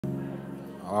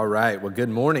All right, well, good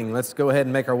morning. Let's go ahead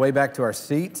and make our way back to our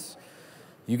seats.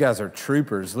 You guys are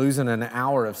troopers, losing an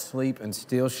hour of sleep and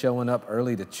still showing up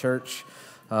early to church.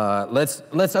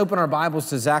 Let's open our Bibles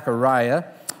to Zechariah.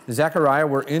 Zechariah,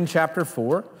 we're in chapter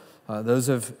 4. Those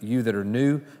of you that are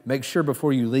new, make sure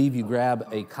before you leave you grab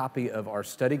a copy of our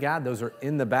study guide. Those are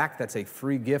in the back. That's a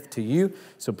free gift to you,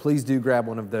 so please do grab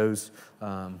one of those.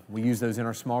 We use those in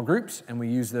our small groups, and we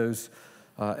use those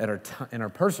in our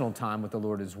personal time with the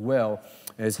Lord as well,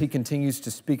 as He continues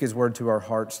to speak His word to our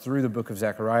hearts through the book of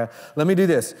Zechariah. Let me do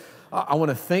this. I want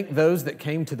to thank those that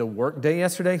came to the work day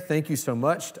yesterday. Thank you so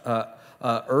much.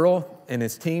 Earl and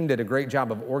his team did a great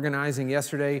job of organizing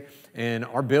yesterday, and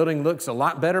our building looks a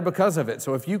lot better because of it.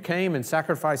 So if you came and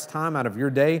sacrificed time out of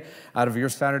your day, out of your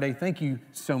Saturday, thank you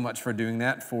so much for doing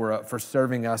that, for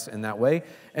serving us in that way.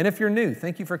 And if you're new,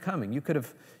 thank you for coming. You could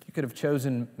have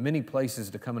chosen many places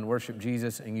to come and worship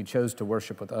Jesus, and you chose to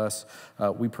worship with us.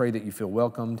 We pray that you feel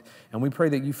welcomed, and we pray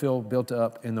that you feel built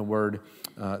up in the Word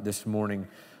this morning.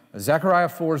 Zechariah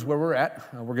 4 is where we're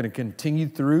at. We're going to continue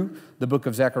through the book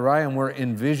of Zechariah, and we're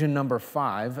in vision number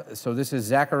 5. So this is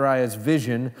Zechariah's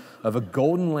vision of a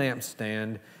golden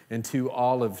lampstand and 2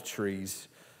 olive trees.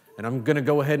 And I'm going to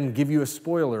go ahead and give you a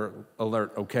spoiler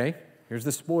alert, okay? Here's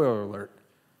the spoiler alert.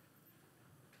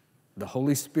 The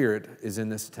Holy Spirit is in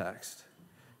this text.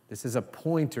 This is a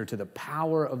pointer to the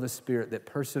power of the Spirit that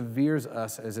perseveres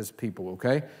us as His people,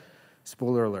 okay?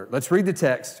 Spoiler alert. Let's read the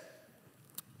text.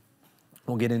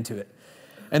 We'll get into it.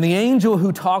 And the angel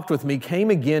who talked with me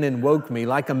came again and woke me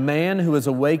like a man who is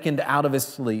awakened out of his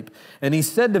sleep. And he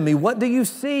said to me, "What do you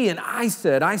see?" And I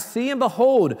said, "I see and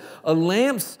behold a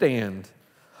lampstand,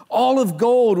 all of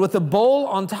gold, with a bowl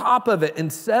on top of it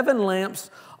and 7 lamps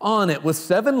on it, with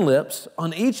 7 lips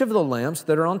on each of the lamps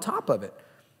that are on top of it.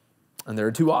 And there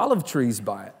are 2 olive trees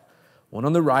by it, one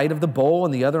on the right of the bowl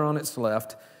and the other on its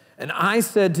left. And I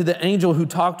said to the angel who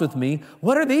talked with me,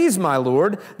 "What are these, my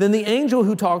Lord?" Then the angel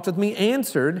who talked with me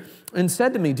answered and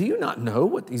said to me, "Do you not know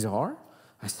what these are?"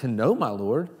 I said, "No, my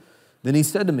Lord." Then he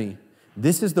said to me,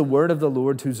 "This is the word of the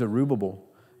Lord to Zerubbabel.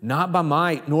 Not by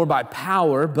might nor by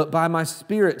power, but by my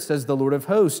Spirit, says the Lord of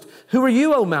hosts. Who are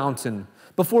you, O mountain?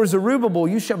 Before Zerubbabel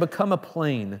you shall become a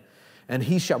plain, and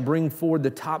he shall bring forward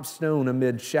the top stone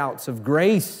amid shouts of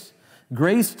grace,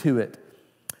 grace to it."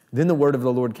 Then the word of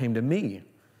the Lord came to me,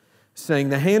 saying,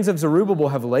 "The hands of Zerubbabel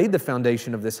have laid the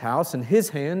foundation of this house, and his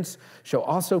hands shall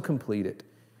also complete it.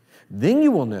 Then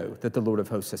you will know that the Lord of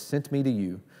hosts has sent me to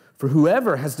you. For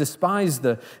whoever has despised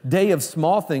the day of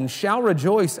small things shall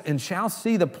rejoice and shall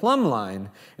see the plumb line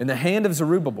in the hand of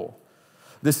Zerubbabel.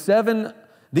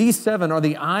 These 7 are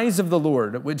the eyes of the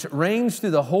Lord, which range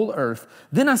through the whole earth."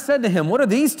 Then I said to him, "What are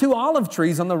these 2 olive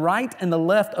trees on the right and the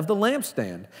left of the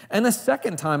lampstand?" And a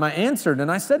second time I answered, and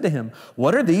I said to him,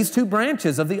 "What are these 2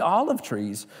 branches of the olive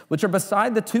trees, which are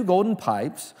beside the 2 golden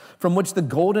pipes, from which the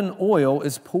golden oil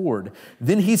is poured?"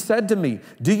 Then he said to me,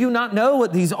 "Do you not know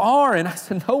what these are?" And I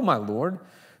said, "No, my Lord."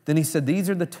 Then he said, "These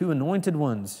are the 2 anointed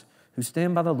ones who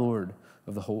stand by the Lord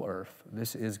of the whole earth."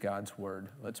 This is God's word.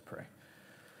 Let's pray.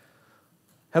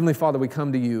 Heavenly Father, we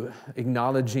come to you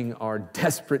acknowledging our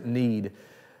desperate need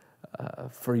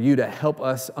for you to help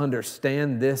us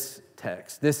understand this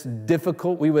text, this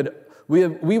difficult, we would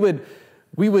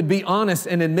be honest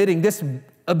in admitting this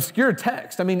obscure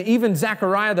text. I mean, even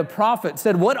Zechariah the prophet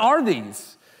said, "What are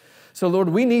these?" So Lord,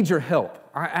 we need your help.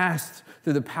 I ask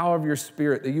through the power of your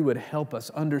Spirit that you would help us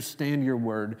understand your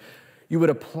word. You would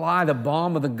apply the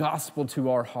balm of the gospel to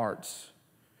our hearts.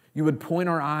 You would point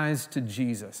our eyes to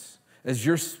Jesus, as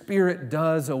your Spirit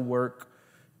does a work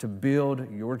to build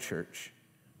your church.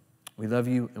 We love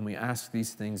you, and we ask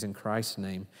these things in Christ's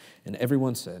name. And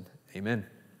everyone said, amen.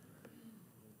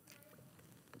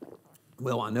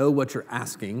 Well, I know what you're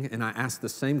asking, and I asked the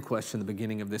same question at the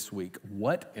beginning of this week.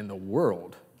 What in the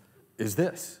world is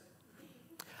this?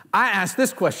 I asked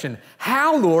this question: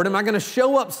 how, Lord, am I going to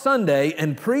show up Sunday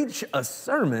and preach a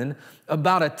sermon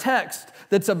about a text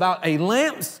that's about a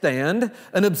lampstand,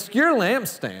 an obscure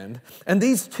lampstand, and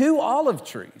these 2 olive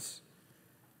trees?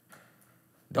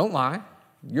 Don't lie.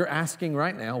 You're asking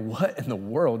right now, what in the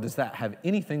world does that have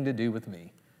anything to do with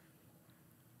me?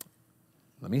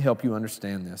 Let me help you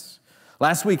understand this.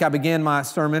 Last week, I began my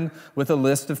sermon with a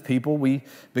list of people. We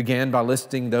began by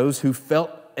listing those who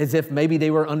felt as if maybe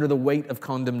they were under the weight of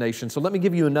condemnation. So let me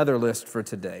give you another list for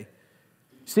today.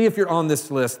 See if you're on this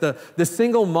list. The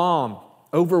single mom,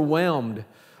 overwhelmed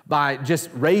by just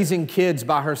raising kids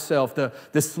by herself,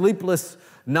 the sleepless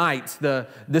nights, the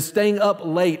staying up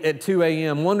late at 2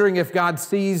 a.m., wondering if God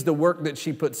sees the work that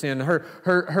she puts in,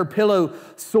 her pillow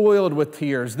soiled with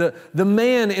tears, the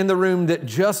man in the room that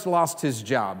just lost his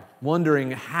job,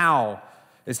 wondering how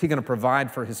is he going to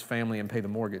provide for his family and pay the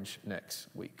mortgage next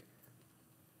week?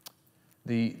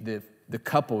 The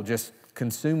couple just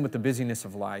consumed with the busyness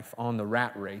of life, on the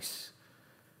rat race,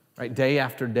 right? Day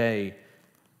after day,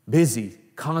 busy,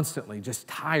 constantly, just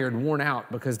tired, worn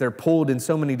out because they're pulled in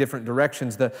so many different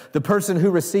directions. The person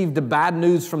who received the bad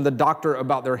news from the doctor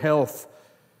about their health,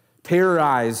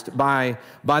 terrorized by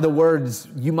the words,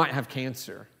 "You might have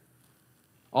cancer."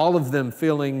 All of them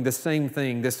feeling the same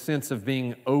thing, this sense of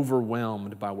being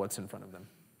overwhelmed by what's in front of them.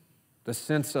 The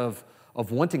sense of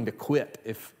wanting to quit,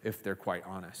 if they're quite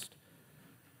honest.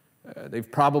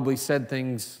 They've probably said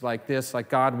things like this, like,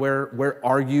 "God, where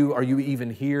are you? Are you even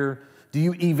here? Do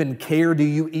you even care? Do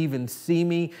you even see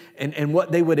me?" And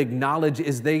what they would acknowledge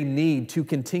is they need to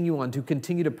continue on, to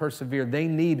continue to persevere. They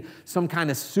need some kind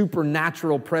of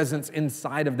supernatural presence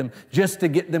inside of them just to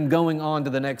get them going on to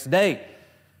the next day.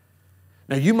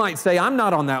 Now, you might say, "I'm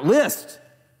not on that list.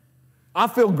 I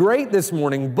feel great this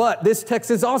morning," but this text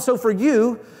is also for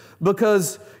you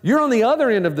because you're on the other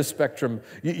end of the spectrum.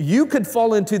 You could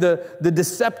fall into the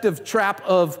deceptive trap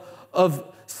of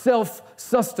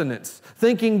self-sustenance,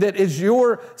 thinking that is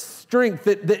your strength,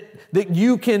 that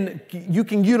you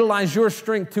can utilize your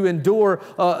strength to endure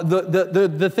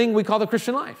the thing we call the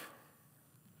Christian life.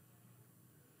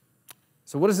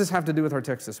 So what does this have to do with our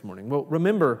text this morning? Well,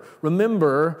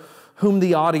 remember whom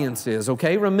the audience is,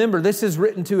 okay? Remember, this is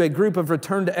written to a group of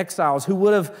returned exiles who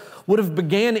would have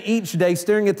began each day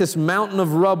staring at this mountain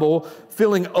of rubble,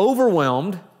 feeling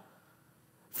overwhelmed,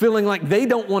 feeling like they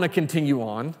don't want to continue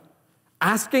on,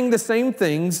 asking the same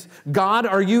things. "God,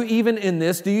 are you even in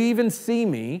this? Do you even see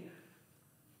me?"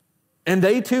 And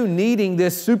they too needing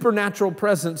this supernatural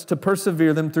presence to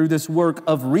persevere them through this work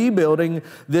of rebuilding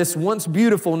this once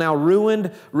beautiful, now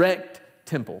ruined, wrecked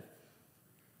temple.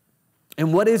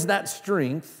 And what is that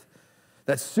strength,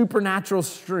 that supernatural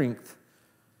strength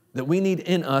that we need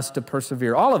in us to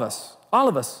persevere? All of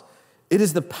us. It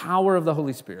is the power of the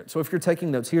Holy Spirit. So if you're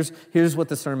taking notes, here's what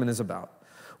the sermon is about.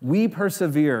 We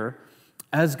persevere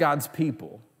as God's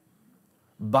people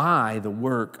by the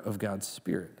work of God's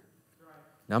Spirit.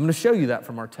 Now I'm going to show you that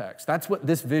from our text. That's what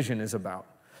this vision is about.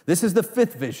 This is the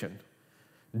fifth vision.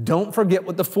 Don't forget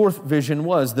what the fourth vision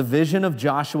was, the vision of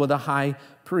Joshua the high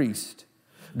priest.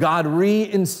 God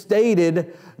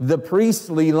reinstated the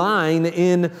priestly line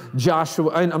in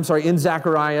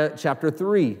Zechariah chapter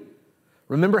 3.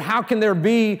 Remember, how can there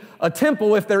be a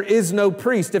temple if there is no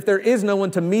priest, if there is no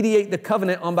one to mediate the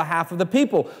covenant on behalf of the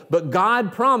people? But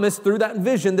God promised through that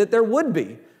vision that there would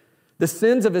be. The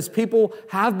sins of his people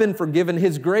have been forgiven.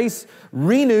 His grace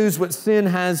renews what sin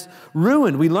has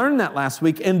ruined. We learned that last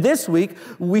week. And this week,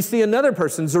 we see another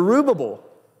person, Zerubbabel.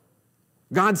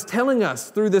 God's telling us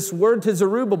through this word to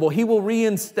Zerubbabel, he will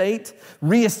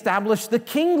reestablish the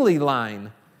kingly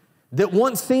line that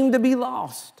once seemed to be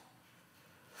lost.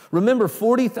 Remember,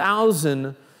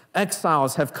 40,000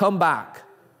 exiles have come back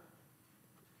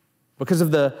because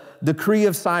of the decree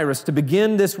of Cyrus to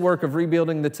begin this work of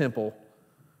rebuilding the temple.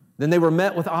 Then they were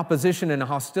met with opposition and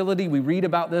hostility. We read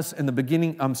about this in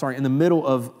the middle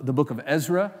of the book of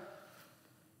Ezra.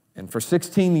 And for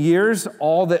 16 years,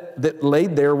 all that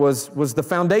laid there was the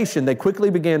foundation. They quickly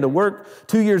began to work.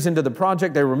 2 years into the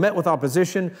project, they were met with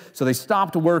opposition, so they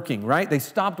stopped working, right? They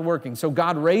stopped working. So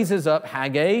God raises up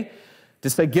Haggai to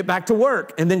say, get back to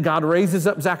work. And then God raises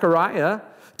up Zechariah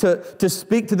to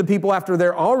speak to the people after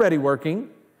they're already working,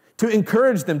 to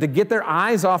encourage them to get their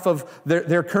eyes off of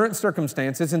their current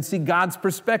circumstances and see God's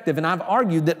perspective. And I've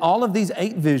argued that all of these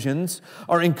 8 visions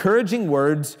are encouraging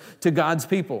words to God's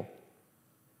people.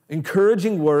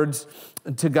 Encouraging words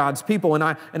to God's people. And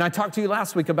I talked to you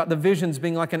last week about the visions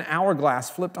being like an hourglass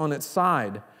flipped on its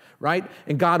side, right?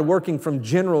 And God working from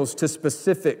generals to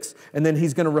specifics. And then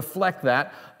he's going to reflect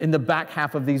that in the back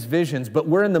half of these visions. But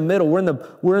we're in the middle.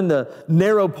 We're in the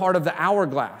narrow part of the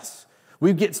hourglass.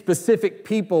 We get specific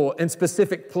people and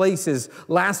specific places.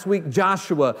 Last week,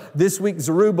 Joshua. This week,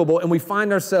 Zerubbabel. And we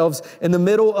find ourselves in the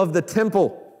middle of the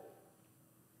temple.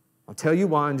 I'll tell you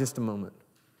why in just a moment.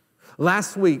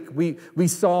 Last week, we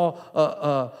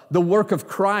saw the work of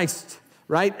Christ,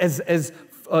 right? As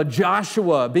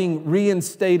Joshua being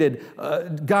reinstated,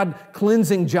 God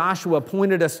cleansing Joshua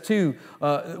pointed us to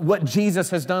what Jesus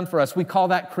has done for us. We call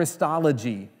that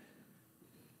Christology,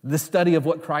 the study of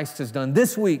what Christ has done.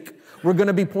 This week, we're going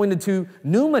to be pointed to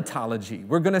pneumatology.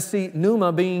 We're going to see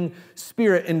pneuma being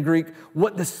spirit in Greek,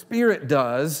 what the Spirit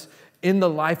does in the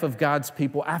life of God's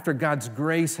people after God's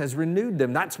grace has renewed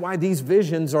them. That's why these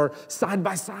visions are side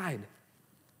by side,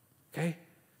 okay?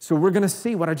 So we're going to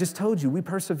see what I just told you. We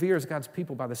persevere as God's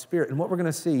people by the Spirit. And what we're going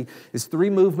to see is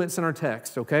 3 movements in our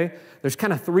text, okay? There's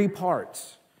kind of 3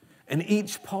 parts. And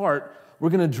each part we're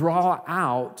going to draw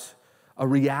out a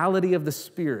reality of the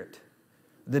Spirit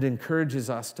that encourages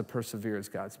us to persevere as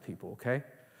God's people, okay?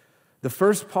 The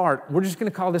first part, we're just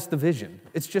going to call this the vision.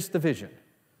 It's just the vision.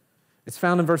 It's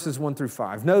found in verses 1 through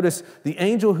 5. Notice the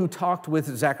angel who talked with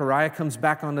Zechariah comes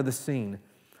back onto the scene.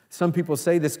 Some people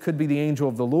say this could be the angel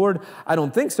of the Lord. I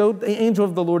don't think so. The angel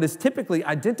of the Lord is typically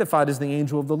identified as the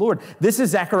angel of the Lord. This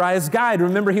is Zechariah's guide.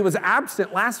 Remember, he was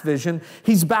absent last vision.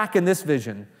 He's back in this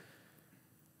vision.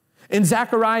 And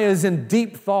Zechariah is in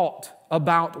deep thought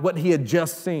about what he had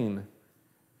just seen.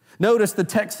 Notice the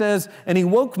text says, and he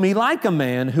woke me like a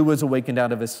man who was awakened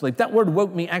out of his sleep. That word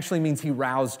woke me actually means he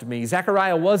roused me.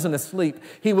 Zechariah wasn't asleep.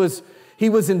 He was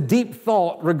in deep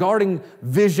thought regarding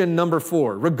vision number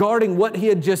 4, regarding what he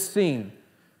had just seen,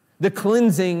 the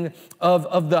cleansing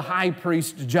of the high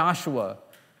priest Joshua.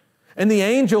 And the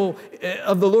angel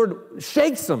of the Lord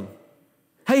shakes him.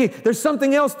 Hey, there's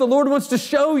something else the Lord wants to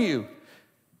show you.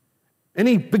 And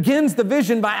he begins the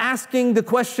vision by asking the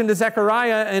question to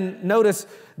Zechariah, and notice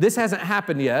this hasn't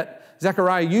happened yet.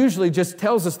 Zechariah usually just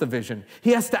tells us the vision.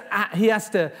 He has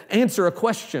to answer a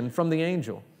question from the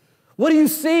angel. What do you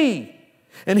see?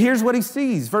 And here's what he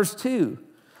sees, verse 2.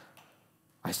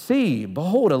 I see,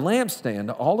 behold, a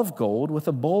lampstand, all of gold, with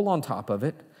a bowl on top of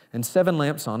it, and 7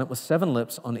 lamps on it, with 7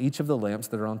 lips on each of the lamps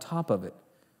that are on top of it.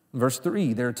 Verse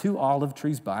 3, there are 2 olive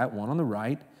trees by it, one on the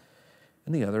right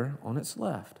and the other on its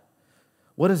left.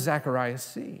 What does Zechariah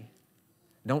see?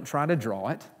 Don't try to draw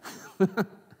it.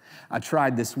 I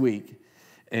tried this week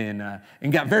and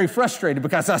got very frustrated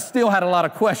because I still had a lot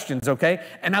of questions, okay?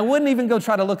 And I wouldn't even go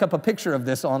try to look up a picture of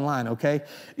this online, okay?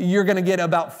 You're going to get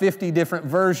about 50 different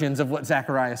versions of what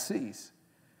Zechariah sees.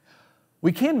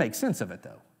 We can make sense of it,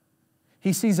 though.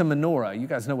 He sees a menorah. You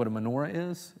guys know what a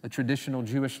menorah is? A traditional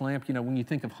Jewish lamp. You know, when you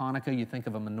think of Hanukkah, you think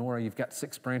of a menorah. You've got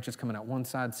 6 branches coming out one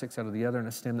side, 6 out of the other, and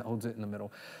a stem that holds it in the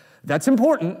middle. That's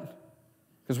important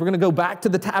because we're going to go back to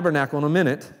the tabernacle in a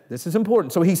minute. This is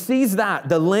important. So he sees that,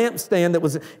 the lampstand that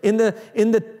was in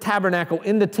the tabernacle,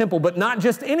 in the temple, but not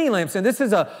just any lampstand. This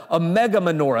is a mega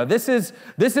menorah. This is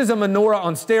a menorah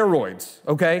on steroids,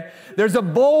 okay? There's a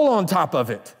bowl on top of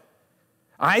it.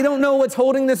 I don't know what's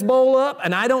holding this bowl up,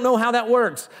 and I don't know how that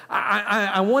works.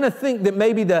 I want to think that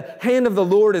maybe the hand of the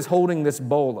Lord is holding this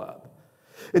bowl up.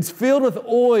 It's filled with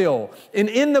oil, and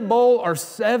in the bowl are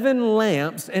 7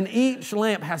 lamps, and each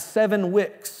lamp has 7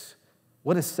 wicks.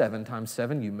 What is 7 times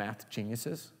 7, you math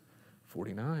geniuses?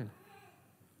 49.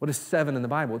 What is 7 in the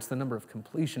Bible? It's the number of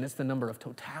completion. It's the number of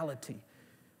totality.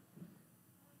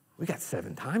 We got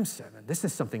 7 times 7. This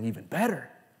is something even better.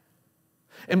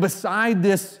 And beside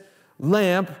this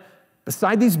lamp,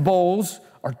 beside these bowls,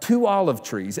 are 2 olive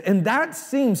trees, and that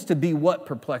seems to be what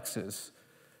perplexes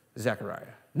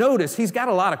Zechariah. Notice he's got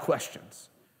a lot of questions.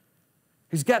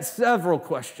 He's got several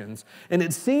questions, and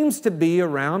it seems to be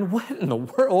around what in the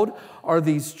world are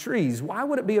these trees? Why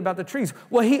would it be about the trees?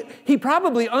 Well, he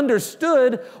probably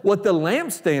understood what the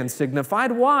lampstand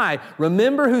signified. Why?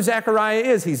 Remember who Zechariah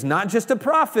is. He's not just a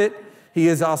prophet. He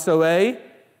is also a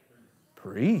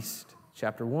priest.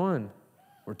 Chapter 1,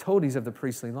 we're told he's of the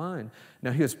priestly line.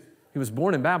 Now, he was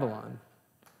born in Babylon,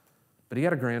 but he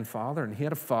had a grandfather, and he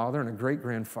had a father and a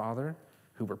great-grandfather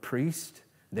who were priests.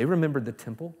 They remembered the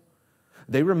temple.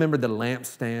 They remembered the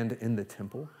lampstand in the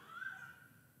temple.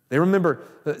 They remember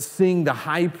seeing the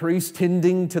high priest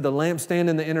tending to the lampstand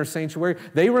in the inner sanctuary.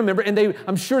 They remember, and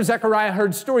I'm sure Zechariah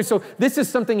heard stories. So this is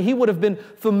something he would have been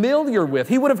familiar with.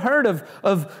 He would have heard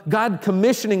of God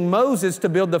commissioning Moses to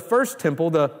build the first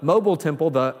temple, the mobile temple,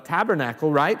 the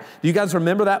tabernacle, right? Do you guys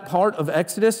remember that part of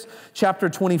Exodus chapter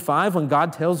 25 when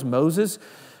God tells Moses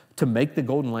to make the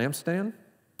golden lampstand?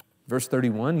 Verse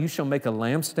 31, you shall make a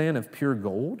lampstand of pure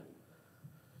gold.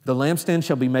 The lampstand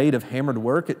shall be made of hammered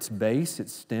work. Its base,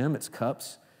 its stem, its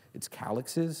cups, its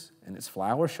calyxes, and its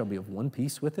flower shall be of one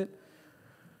piece with it.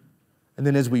 And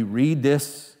then as we read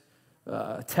this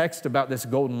text about this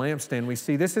golden lampstand, we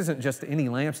see this isn't just any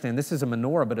lampstand. This is a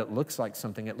menorah, but it looks like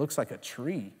something. It looks like a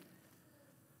tree.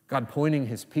 God pointing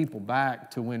his people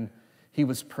back to when he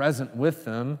was present with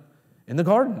them in the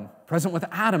garden, present with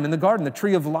Adam in the garden, the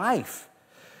tree of life.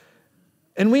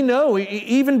 And we know,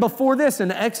 even before this,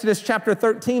 in Exodus chapter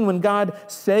 13, when God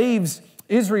saves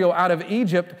Israel out of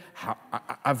Egypt,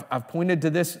 I've pointed to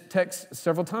this text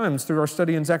several times through our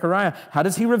study in Zechariah. How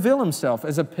does he reveal himself?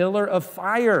 As a pillar of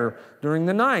fire during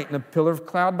the night and a pillar of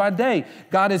cloud by day.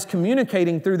 God is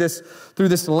communicating through this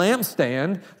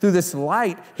lampstand, through this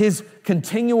light, his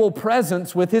continual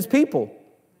presence with his people.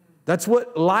 That's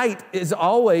what light is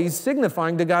always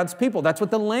signifying to God's people. That's what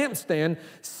the lampstand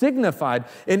signified.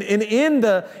 And in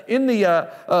the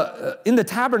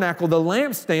tabernacle, the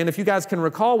lampstand, if you guys can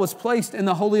recall, was placed in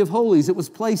the Holy of Holies. It was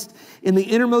placed in the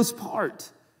innermost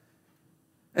part.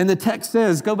 And the text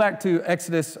says, go back to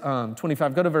Exodus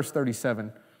 25, go to verse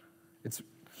 37.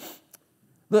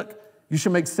 Look, you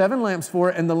shall make 7 lamps for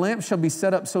it, and the lamp shall be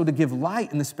set up so to give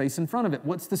light in the space in front of it.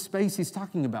 What's the space he's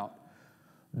talking about?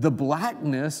 The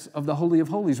blackness of the Holy of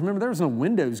Holies. Remember, there was no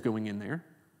windows going in there.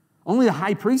 Only the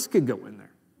high priest could go in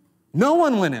there. No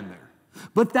one went in there.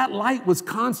 But that light was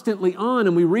constantly on,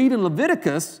 and we read in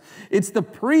Leviticus, it's the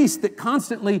priest that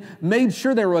constantly made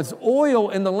sure there was oil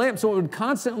in the lamp so it would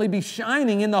constantly be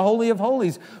shining in the Holy of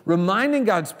Holies, reminding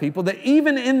God's people that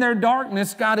even in their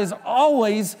darkness, God is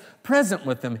always present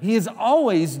with them. He has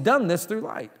always done this through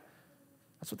light.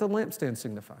 That's what the lampstand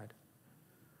signified.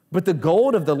 But the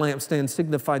gold of the lampstand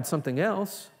signified something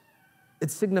else.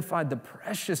 It signified the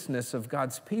preciousness of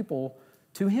God's people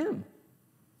to Him.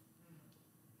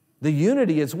 The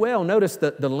unity as well. Notice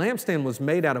that the lampstand was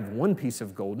made out of one piece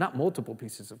of gold, not multiple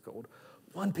pieces of gold,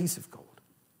 one piece of gold.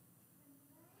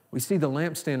 We see the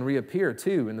lampstand reappear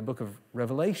too in the book of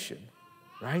Revelation,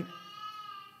 right?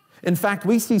 In fact,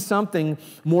 we see something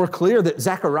more clear that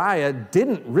Zechariah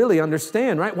didn't really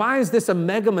understand, right? Why is this a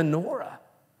mega menorah?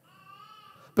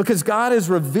 Because God is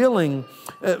revealing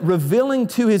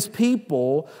to His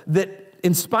people that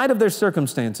in spite of their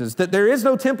circumstances, that there is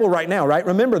no temple right now, right?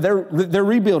 Remember, they're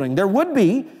rebuilding. There would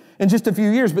be in just a few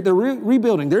years, but they're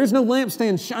rebuilding. There is no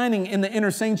lampstand shining in the inner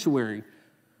sanctuary.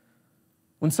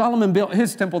 When Solomon built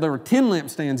his temple, there were 10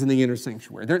 lampstands in the inner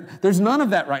sanctuary. There's none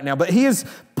of that right now, but he is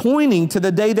pointing to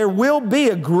the day there will be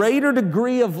a greater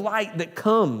degree of light that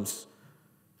comes.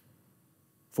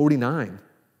 49.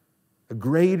 A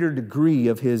greater degree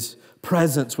of His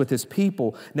presence with His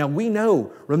people. Now we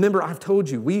know, remember I've told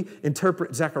you, we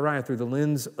interpret Zechariah through the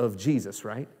lens of Jesus,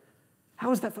 right?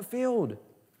 How is that fulfilled?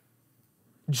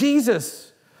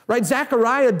 Jesus, right?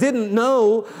 Zechariah didn't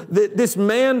know that this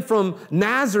man from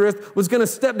Nazareth was going to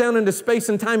step down into space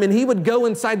and time, and he would go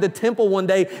inside the temple one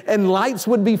day and lights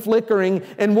would be flickering,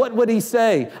 and what would he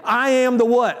say? I am the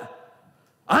what?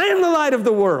 I am the light of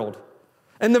the world.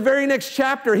 And the very next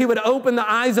chapter, he would open the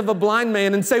eyes of a blind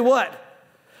man and say what?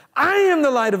 I am the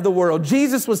light of the world.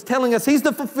 Jesus was telling us He's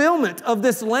the fulfillment of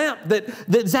this lamp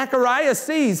that Zechariah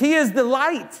sees. He is the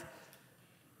light.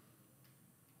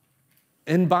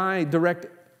 And by direct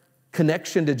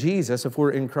connection to Jesus, if we're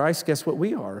in Christ, guess what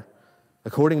we are?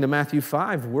 According to Matthew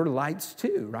 5, we're lights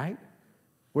too, right?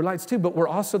 We're lights too, but we're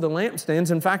also the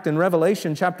lampstands. In fact, in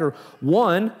Revelation chapter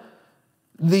 1,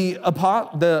 the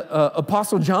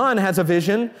Apostle John has a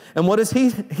vision, and what does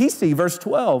he see? Verse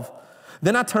 12.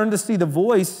 Then I turned to see the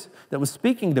voice that was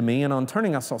speaking to me, and on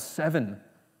turning I saw 7.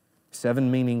 7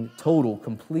 meaning total,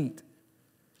 complete.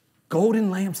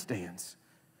 Golden lampstands.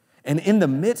 And in the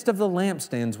midst of the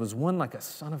lampstands was one like a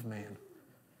son of man.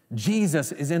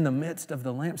 Jesus is in the midst of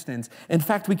the lampstands. In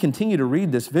fact, we continue to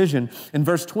read this vision, and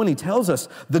verse 20 tells us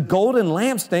the golden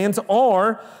lampstands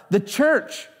are the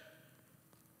church.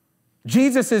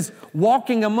 Jesus is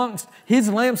walking amongst His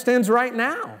lampstands right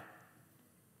now.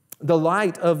 The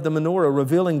light of the menorah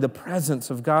revealing the presence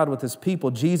of God with His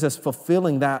people. Jesus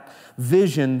fulfilling that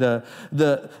vision. The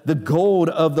gold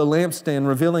of the lampstand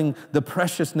revealing the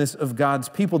preciousness of God's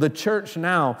people. The church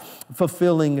now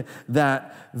fulfilling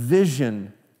that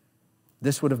vision.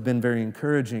 This would have been very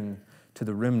encouraging to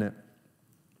the remnant.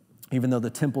 Even though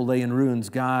the temple lay in ruins,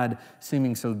 God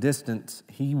seeming so distant,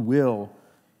 He will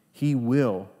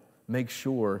make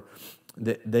sure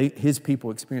that His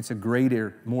people experience a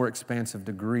greater, more expansive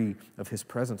degree of His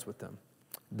presence with them.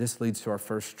 This leads to our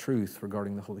first truth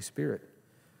regarding the Holy Spirit.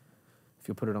 If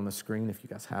you'll put it on the screen, if you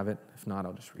guys have it. If not,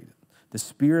 I'll just read it. The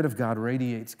Spirit of God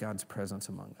radiates God's presence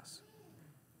among us.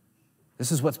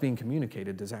 This is what's being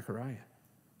communicated to Zechariah.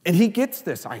 And he gets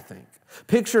this, I think.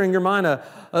 Picture in your mind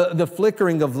the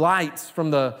flickering of lights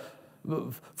from the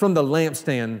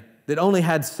lampstand that only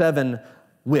had 7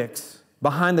 wicks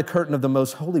behind the curtain of the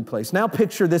most holy place. Now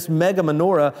picture this mega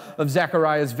menorah of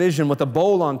Zechariah's vision with a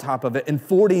bowl on top of it and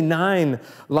 49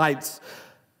 lights,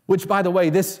 which, by the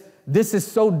way, this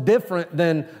is so different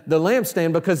than the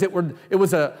lampstand because it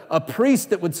was a priest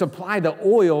that would supply the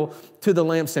oil to the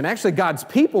lampstand. Actually, God's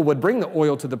people would bring the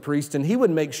oil to the priest, and he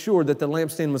would make sure that the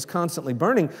lampstand was constantly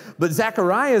burning. But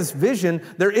Zechariah's vision,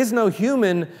 there is no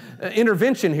human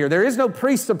intervention here. There is no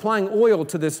priest supplying oil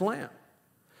to this lamp.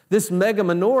 This mega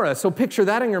menorah, so picture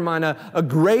that in your mind, a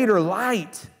greater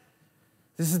light.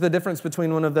 This is the difference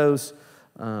between one of those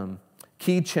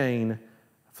keychain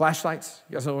flashlights,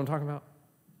 you guys know what I'm talking about?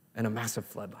 And a massive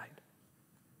floodlight.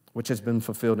 which has been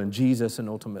fulfilled in Jesus and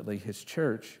ultimately his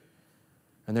church.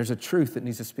 And there's a truth that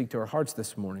needs to speak to our hearts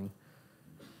this morning.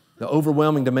 The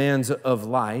overwhelming demands of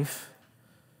life,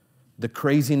 the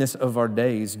craziness of our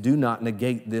days do not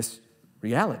negate this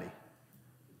reality,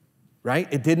 right?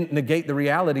 It didn't negate the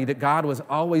reality that God was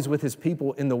always with his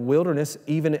people in the wilderness,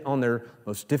 even on their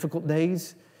most difficult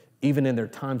days, even in their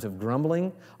times of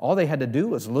grumbling. All they had to do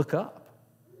was look up.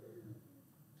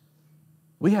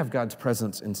 We have God's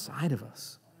presence inside of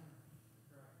us.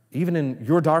 Even in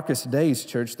your darkest days,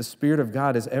 church, the Spirit of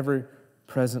God is ever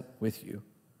present with you.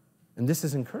 And this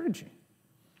is encouraging.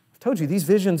 I've told you, these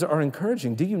visions are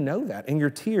encouraging. Do you know that? In your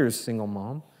tears, single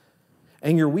mom,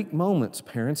 and your weak moments,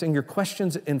 parents, and your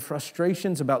questions and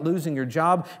frustrations about losing your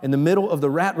job in the middle of the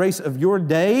rat race of your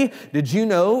day, did you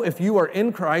know if you are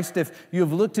in Christ, if you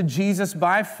have looked to Jesus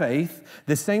by faith,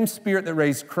 the same Spirit that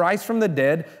raised Christ from the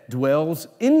dead dwells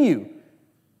in you?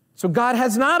 So God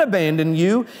has not abandoned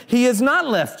you. He has not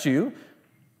left you.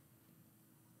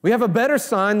 We have a better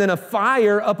sign than a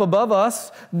fire up above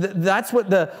us. That's what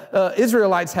the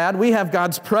Israelites had. We have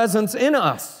God's presence in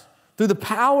us through the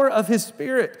power of his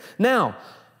Spirit. Now,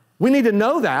 we need to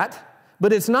know that,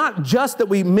 but it's not just that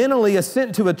we mentally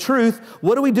assent to a truth.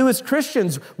 What do we do as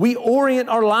Christians? We orient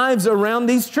our lives around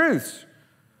these truths.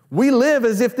 We live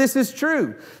as if this is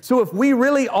true. So if we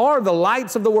really are the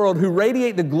lights of the world who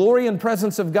radiate the glory and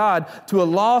presence of God to a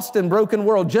lost and broken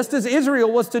world, just as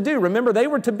Israel was to do, remember, they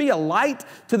were to be a light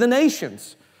to the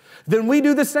nations, then we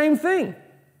do the same thing.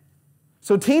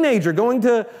 So teenager going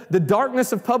to the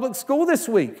darkness of public school this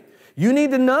week, you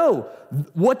need to know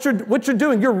what you're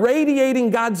doing. You're radiating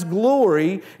God's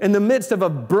glory in the midst of a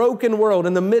broken world,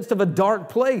 in the midst of a dark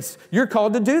place. You're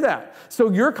called to do that. So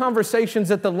your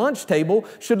conversations at the lunch table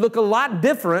should look a lot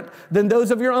different than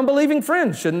those of your unbelieving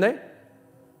friends, shouldn't they?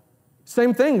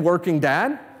 Same thing, working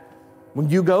dad. When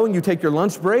you go and you take your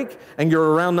lunch break and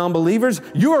you're around non-believers,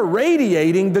 you are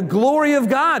radiating the glory of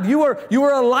God. You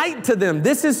are a light to them.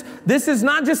 This is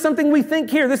not just something we think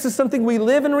here. This is something we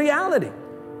live in reality.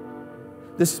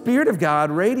 The Spirit of God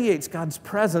radiates God's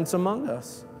presence among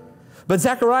us. But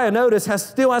Zechariah, notice,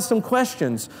 still has some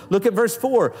questions. Look at verse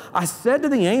 4. I said to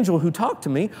the angel who talked to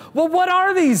me, well, what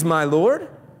are these, my Lord?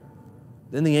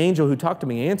 Then the angel who talked to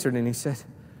me answered, and he said,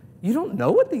 you don't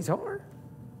know what these are?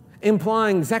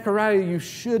 Implying, Zechariah, you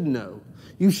should know.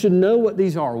 You should know what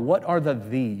these are. What are the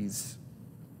these?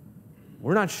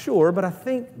 We're not sure, but I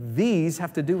think these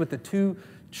have to do with the two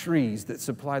trees that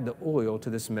supplied the oil to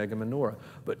this mega menorah.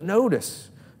 But notice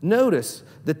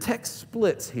the text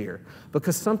splits here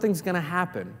because something's going to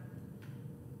happen.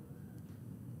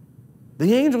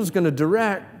 The angel's going to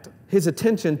direct his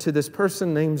attention to this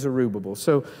person named Zerubbabel.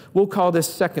 So we'll call this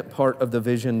second part of the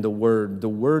vision the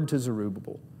word to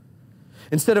Zerubbabel.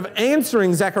 Instead of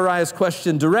answering Zechariah's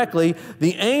question directly,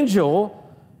 the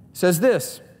angel says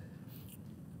this,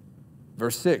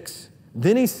 verse 6.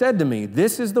 Then he said to me,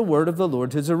 this is the word of the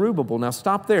Lord to Zerubbabel. Now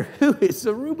stop there. Who is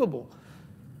Zerubbabel?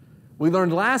 We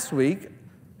learned last week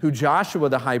who Joshua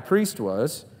the high priest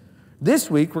was. This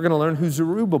week we're going to learn who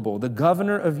Zerubbabel, the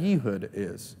governor of Yehud,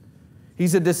 is.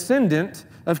 He's a descendant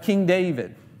of King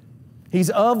David. He's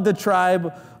of the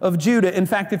tribe of Judah. In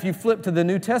fact, if you flip to the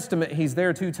New Testament, he's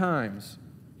there 2 times.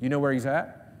 You know where he's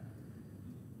at?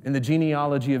 In the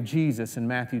genealogy of Jesus in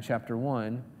Matthew chapter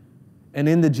 1. And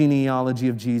in the genealogy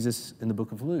of Jesus in the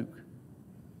book of Luke.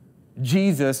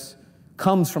 Jesus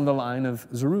comes from the line of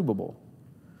Zerubbabel.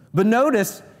 But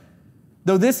notice,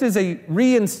 though this is a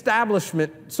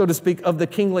reestablishment, so to speak, of the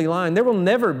kingly line, there will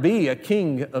never be a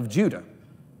king of Judah.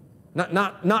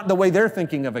 Not the way they're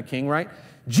thinking of a king, right?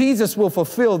 Jesus will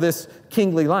fulfill this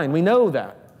kingly line. We know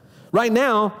that. Right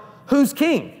now, who's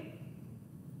king?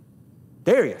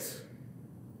 Darius.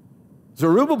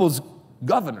 Zerubbabel's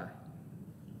governor.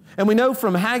 And we know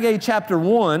from Haggai chapter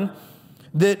 1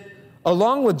 that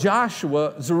along with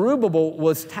Joshua, Zerubbabel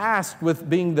was tasked with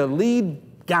being the lead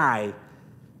guy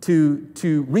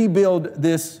to rebuild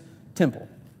this temple.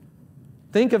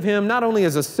 Think of him not only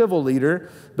as a civil leader,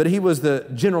 but he was the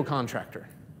general contractor.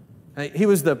 He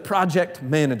was the project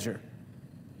manager.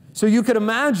 So you could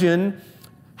imagine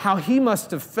how he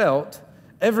must have felt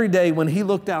every day when he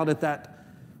looked out at that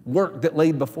work that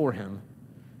laid before him.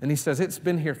 And he says, it's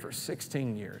been here for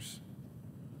 16 years.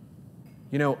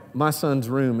 You know, my son's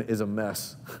room is a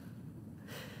mess.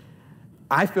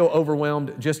 I feel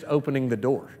overwhelmed just opening the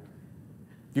door.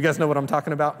 You guys know what I'm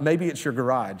talking about? Maybe it's your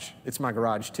garage. It's my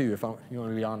garage too, if you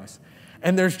want to be honest.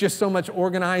 And there's just so much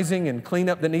organizing and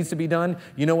cleanup that needs to be done.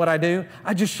 You know what I do?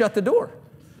 I just shut the door.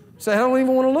 So I don't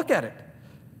even want to look at it.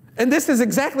 And this is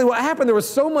exactly what happened. There was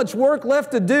so much work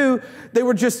left to do. They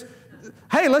were just,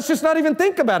 hey, let's just not even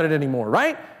think about it anymore,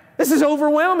 right? This is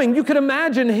overwhelming. You could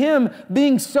imagine him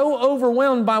being so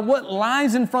overwhelmed by what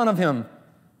lies in front of him.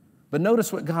 But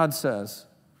notice what God says.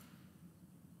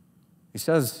 He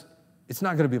says, it's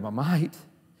not going to be by might,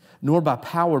 nor by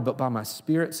power, but by my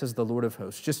Spirit, says the Lord of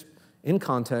hosts. Just in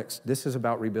context, this is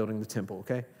about rebuilding the temple,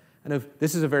 okay? I know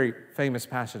this is a very famous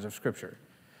passage of Scripture.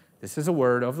 This is a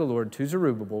word of the Lord to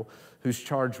Zerubbabel, who's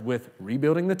charged with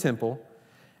rebuilding the temple,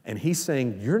 and he's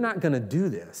saying, you're not going to do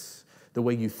this the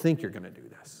way you think you're going to do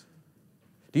this.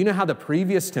 Do you know how the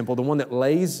previous temple, the one that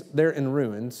lays there in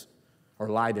ruins, or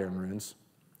lie there in ruins,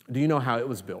 do you know how it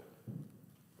was built?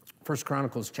 1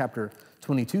 Chronicles chapter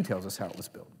 22 tells us how it was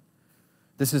built.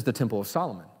 This is the temple of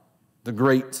Solomon, the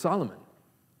great Solomon.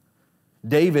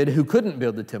 David, who couldn't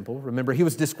build the temple, remember, he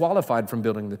was disqualified from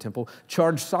building the temple,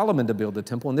 charged Solomon to build the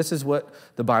temple. And this is what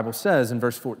the Bible says in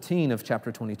verse 14 of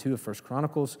chapter 22 of 1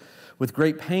 Chronicles. With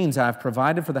great pains I have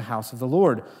provided for the house of the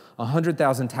Lord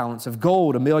 100,000 talents of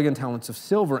gold, 1,000,000 talents of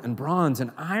silver and bronze and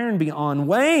iron beyond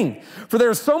weighing. For there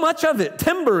is so much of it,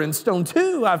 timber and stone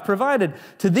too I've provided.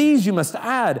 To these you must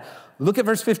add. Look at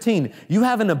verse 15. You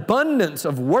have an abundance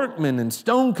of workmen and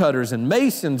stone cutters and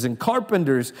masons and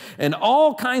carpenters and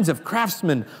all kinds of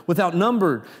craftsmen without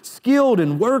number, skilled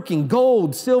in working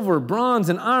gold, silver, bronze,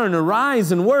 and iron.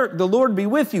 Arise and work. The Lord be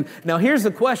with you. Now here's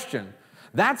the question.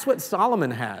 That's what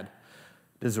Solomon had.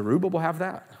 Does Zerubbabel have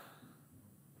that?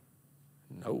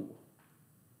 No.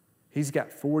 He's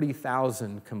got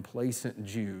 40,000 complacent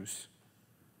Jews.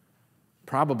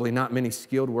 Probably not many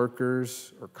skilled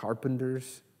workers or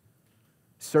carpenters.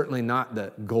 Certainly not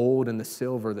the gold and the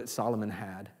silver that Solomon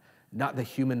had, not the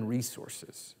human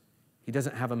resources. He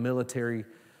doesn't have a military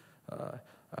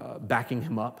backing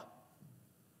him up.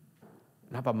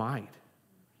 Not by might,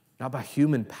 not by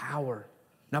human power,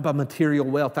 not by material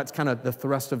wealth. That's kind of the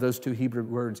thrust of those two Hebrew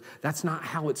words. That's not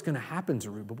how it's going to happen,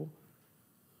 Zerubbabel.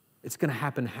 It's going to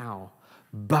happen how?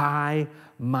 By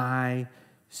my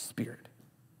Spirit.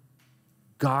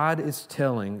 God is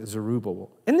telling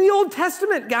Zerubbabel, in the Old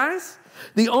Testament, guys,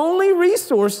 the only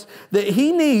resource that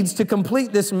he needs to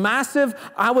complete this massive,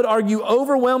 I would argue,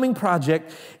 overwhelming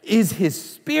project is his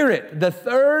Spirit. The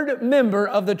third member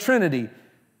of the Trinity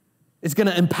is going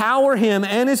to empower him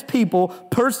and his people,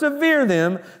 persevere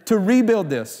them to rebuild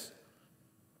this.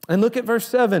 And look at verse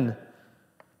 7.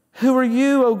 Who are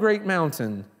you, O great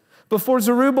mountain? Before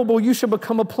Zerubbabel, you shall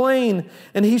become a plain,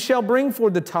 and he shall bring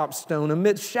forth the top stone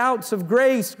amidst shouts of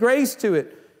grace, grace to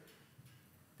it.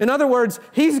 In other words,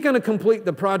 he's going to complete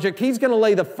the project. He's going to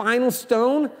lay the final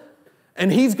stone,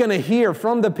 and he's going to hear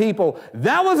from the people,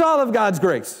 that was all of God's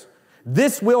grace.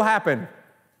 This will happen.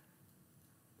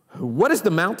 What is the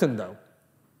mountain, though?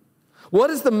 What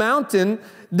is the mountain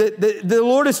that the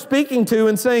Lord is speaking to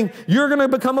and saying, you're going to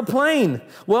become a plain?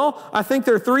 Well, I think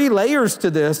there are three layers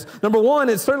to this. Number one,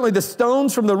 it's certainly the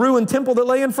stones from the ruined temple that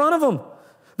lay in front of them.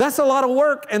 That's a lot of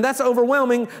work, and that's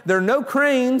overwhelming. There are no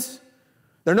cranes.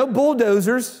 There are no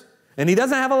bulldozers. And he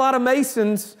doesn't have a lot of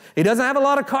masons. He doesn't have a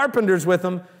lot of carpenters with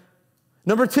him.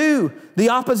 Number two, the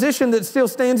opposition that still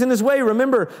stands in his way.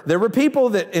 Remember, there were people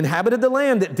that inhabited the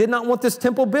land that did not want this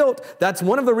temple built. That's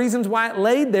one of the reasons why it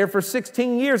laid there for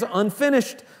 16 years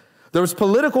unfinished. There was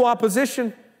political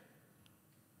opposition.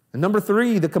 And number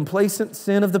three, the complacent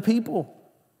sin of the people.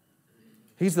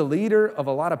 He's the leader of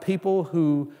a lot of people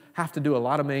who have to do a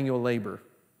lot of manual labor.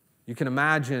 You can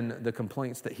imagine the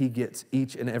complaints that he gets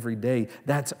each and every day.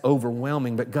 That's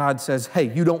overwhelming. But God says,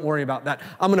 hey, you don't worry about that.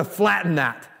 I'm going to flatten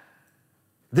that.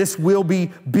 This will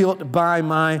be built by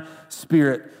my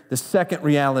Spirit. The second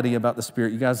reality about the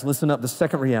Spirit, you guys listen up, the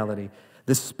second reality,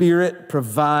 the Spirit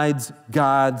provides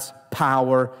God's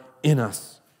power in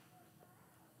us.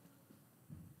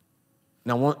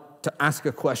 Now I want to ask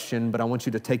a question, but I want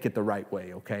you to take it the right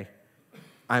way, okay?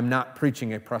 I'm not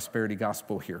preaching a prosperity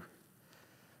gospel here.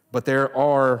 But there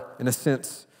are, in a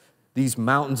sense, these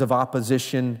mountains of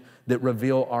opposition that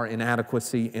reveal our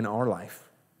inadequacy in our life.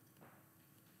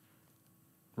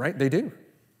 Right? They do.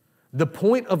 The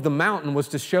point of the mountain was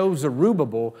to show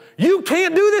Zerubbabel, you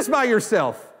can't do this by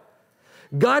yourself.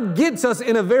 God gets us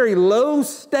in a very low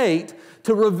state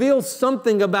to reveal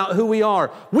something about who we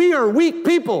are. We are weak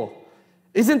people.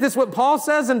 Isn't this what Paul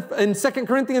says in 2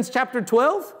 Corinthians chapter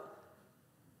 12?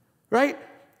 Right?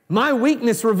 My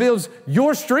weakness reveals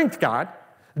your strength, God.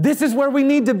 This is where we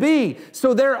need to be.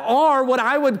 So there are what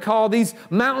I would call these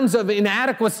mountains of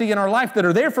inadequacy in our life that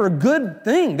are there for a good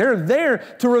thing. They're there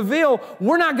to reveal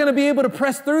we're not going to be able to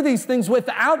press through these things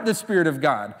without the Spirit of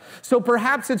God. So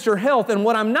perhaps it's your health. And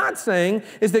what I'm not saying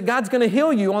is that God's going to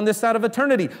heal you on this side of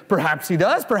eternity. Perhaps He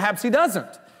does, perhaps He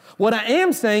doesn't. What I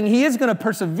am saying, He is going to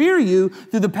persevere you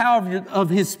through the power of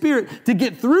His Spirit to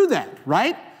get through that,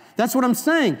 right? That's what I'm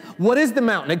saying. What is the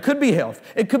mountain? It could be health.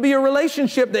 It could be a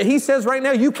relationship that he says right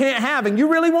now you can't have and you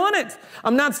really want it.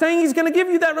 I'm not saying he's going to give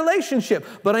you that relationship,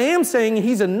 but I am saying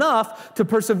he's enough to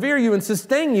persevere you and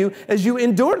sustain you as you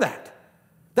endure that.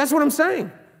 That's what I'm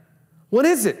saying. What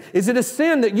is it? Is it a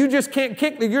sin that you just can't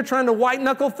kick, that you're trying to white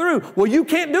knuckle through? Well, you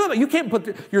can't do it. You can't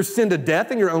put your sin to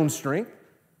death in your own strength.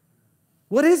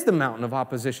 What is the mountain of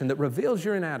opposition that reveals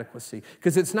your inadequacy?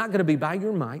 Because it's not going to be by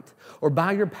your might or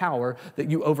by your power that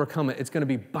you overcome it. It's going to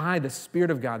be by the Spirit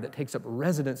of God that takes up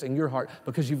residence in your heart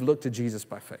because you've looked to Jesus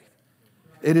by faith.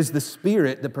 It is the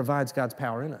Spirit that provides God's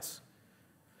power in us.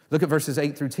 Look at verses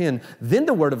 8 through 10. Then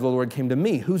the word of the Lord came to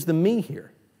me. Who's the me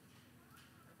here?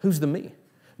 Who's the me?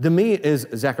 The me is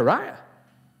Zechariah,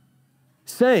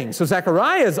 saying, so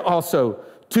Zechariah is also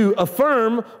to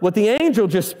affirm what the angel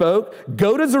just spoke.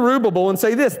 Go to Zerubbabel and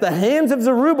say this, the hands of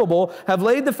Zerubbabel have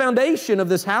laid the foundation of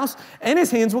this house, and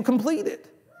his hands will complete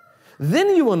it.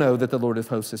 Then you will know that the Lord of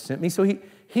hosts has sent me. So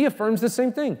he affirms the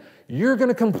same thing. You're going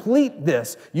to complete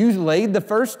this. You laid the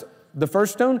first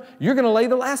stone, you're going to lay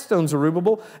the last stone,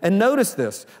 Zerubbabel. And notice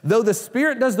this, though the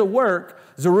Spirit does the work,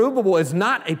 Zerubbabel is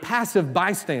not a passive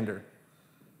bystander.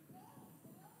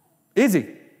 Is he?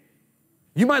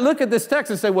 You might look at this text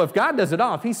and say, well, if God does it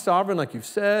all, if he's sovereign, like you've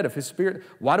said, if his Spirit,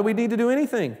 why do we need to do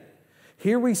anything?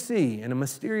 Here we see, in a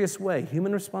mysterious way,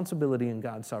 human responsibility and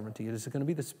God's sovereignty. It is going to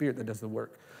be the Spirit that does the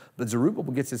work. But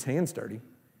Zerubbabel gets his hands dirty.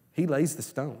 He lays the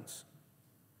stones.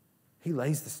 He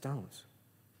lays the stones.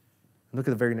 Look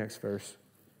at the very next verse.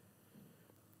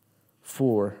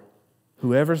 For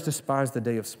whoever's despised the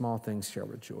day of small things shall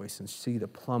rejoice and see the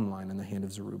plumb line in the hand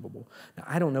of Zerubbabel. Now,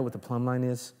 I don't know what the plumb line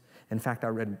is. In fact, I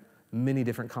read many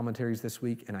different commentaries this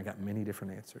week, and I got many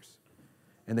different answers.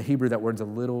 In the Hebrew, that word's a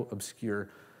little obscure.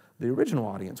 The original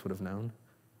audience would have known.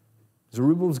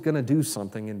 Zerubbabel's going to do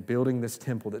something in building this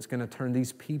temple that's going to turn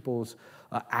these people's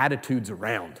attitudes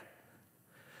around.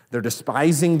 They're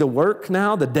despising the work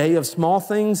now, the day of small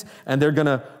things, and they're going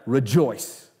to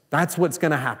rejoice. That's what's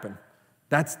going to happen.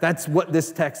 That's what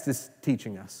this text is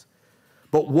teaching us.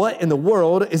 But what in the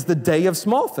world is the day of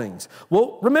small things?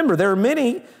 Well, remember, there are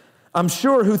many, I'm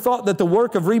sure, who thought that the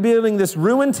work of rebuilding this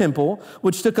ruined temple,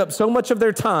 which took up so much of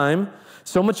their time,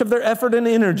 so much of their effort and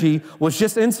energy, was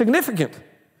just insignificant.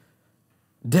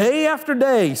 Day after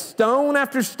day, stone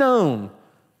after stone,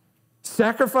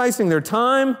 sacrificing their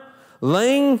time,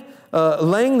 laying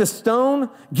the stone,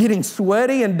 getting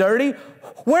sweaty and dirty.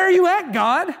 Where are you at,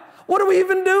 God? What are we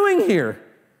even doing here?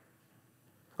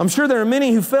 I'm sure there are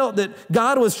many who felt that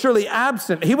God was surely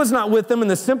absent. He was not with them in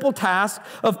the simple task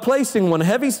of placing one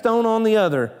heavy stone on the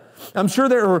other. I'm sure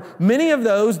there were many of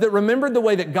those that remembered the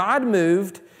way that God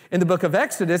moved in the book of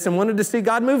Exodus and wanted to see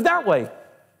God move that way.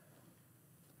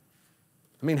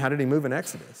 I mean, how did he move in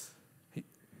Exodus?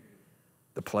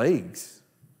 The plagues,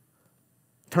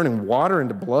 turning water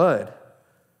into blood. I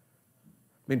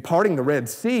mean, parting the Red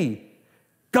Sea.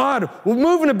 God, we're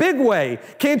moving a big way.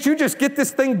 Can't you just get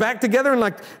this thing back together in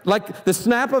like the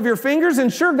snap of your fingers?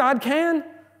 And sure, God can.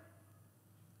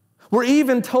 We're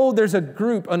even told there's a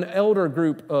group, an elder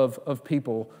group of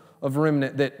people, of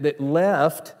remnant that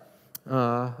left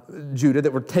Judah,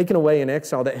 that were taken away in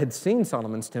exile, that had seen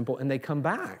Solomon's temple, and they come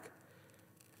back.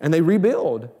 And they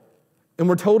rebuild. And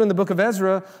we're told in the book of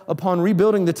Ezra, upon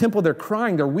rebuilding the temple, they're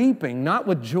crying, they're weeping, not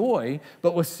with joy,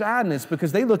 but with sadness,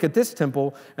 because they look at this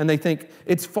temple and they think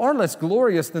it's far less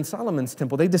glorious than Solomon's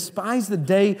temple. They despise the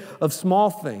day of small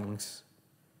things.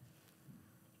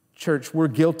 Church, we're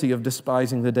guilty of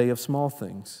despising the day of small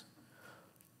things.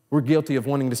 We're guilty of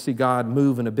wanting to see God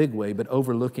move in a big way, but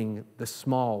overlooking the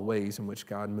small ways in which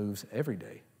God moves every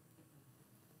day.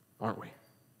 Aren't we?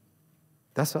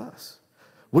 That's us.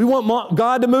 We want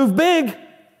God to move big.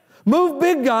 Move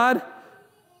big, God.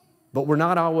 But we're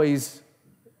not always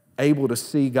able to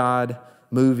see God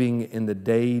moving in the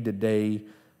day-to-day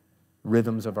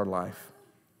rhythms of our life.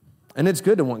 And it's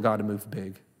good to want God to move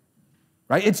big,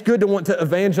 right? It's good to want to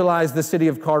evangelize the city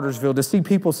of Cartersville, to see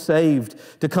people saved,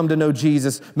 to come to know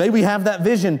Jesus. May we have that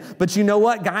vision. But you know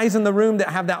what? Guys in the room that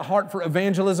have that heart for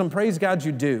evangelism, praise God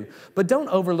you do. But don't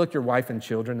overlook your wife and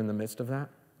children in the midst of that.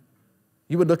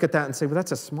 You would look at that and say, well,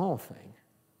 that's a small thing.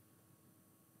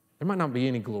 There might not be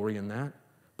any glory in that,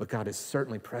 but God is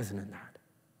certainly present in that.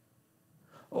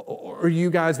 Or you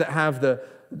guys that have the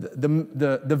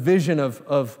vision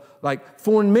of like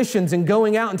foreign missions and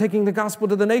going out and taking the gospel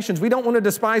to the nations. We don't want to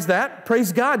despise that.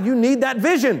 Praise God, you need that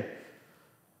vision.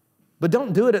 But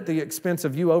don't do it at the expense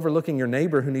of you overlooking your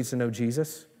neighbor who needs to know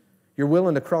Jesus. You're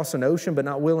willing to cross an ocean, but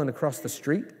not willing to cross the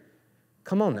street.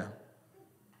 Come on now.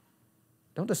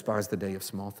 Don't despise the day of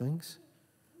small things.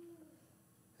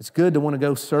 It's good to want to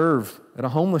go serve at a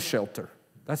homeless shelter.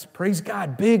 That's, praise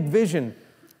God, big vision.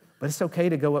 But it's okay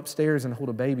to go upstairs and hold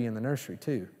a baby in the nursery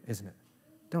too, isn't it?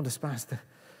 Don't despise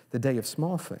the day of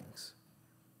small things.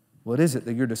 What is it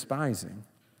that you're despising?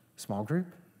 Small group?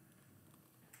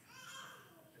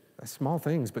 That's small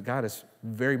things, but God is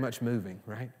very much moving,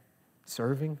 right?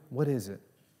 Serving? What is it?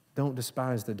 Don't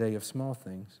despise the day of small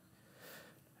things.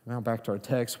 Now back to our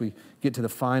text, we get to the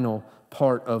final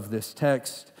part of this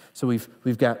text. So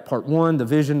we've got part 1, the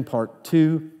vision, part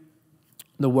 2,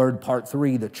 the word, part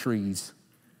 3, the trees.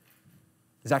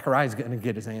 Zechariah is going to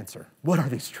get his answer. What are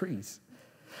these trees?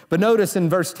 But notice in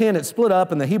verse 10, it's split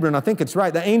up in the Hebrew, and I think it's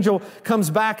right. The angel comes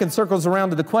back and circles around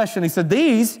to the question. He said,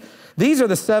 these are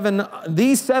the seven,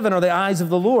 these 7 are the eyes of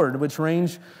the Lord, which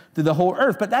range through the whole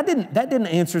earth. But that didn't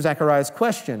answer Zechariah's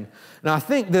question. Now, I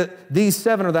think that these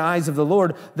 7 are the eyes of the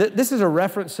Lord. This is a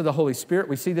reference to the Holy Spirit.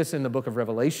 We see this in the book of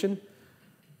Revelation,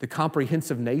 the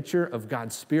comprehensive nature of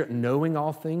God's Spirit, knowing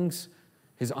all things,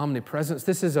 His omnipresence.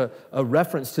 This is a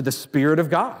reference to the Spirit of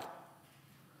God.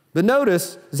 But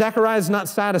notice, Zechariah is not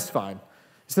satisfied.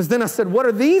 He says, then I said, what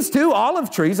are these 2 olive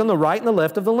trees on the right and the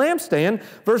left of the lampstand?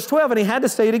 Verse 12, and he had to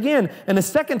say it again. And the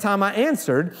second time I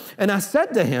answered, and I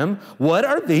said to him, what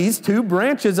are these 2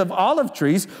 branches of olive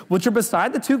trees which are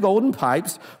beside the 2 golden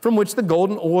pipes from which the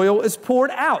golden oil is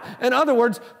poured out? In other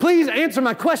words, please answer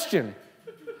my question.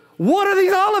 What are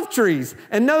these olive trees?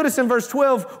 And notice in verse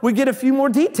 12, we get a few more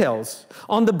details.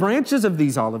 On the branches of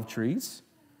these olive trees,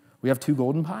 we have 2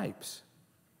 golden pipes.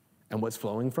 And what's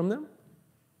flowing from them?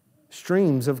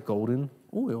 Streams of golden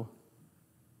oil,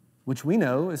 which we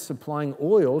know is supplying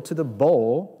oil to the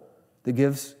bowl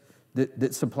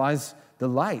that supplies the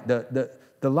light, the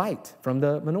light from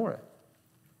the menorah.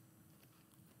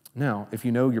 Now, if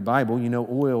you know your Bible, you know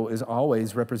oil is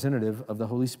always representative of the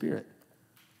Holy Spirit.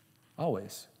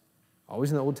 Always.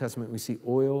 Always in the Old Testament, we see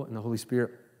oil and the Holy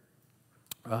Spirit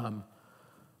kind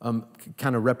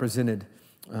of represented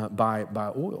by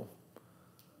oil.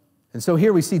 And so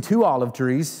here we see 2 olive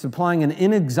trees supplying an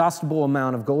inexhaustible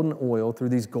amount of golden oil through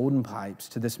these golden pipes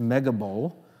to this mega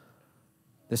bowl,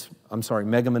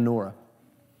 mega menorah.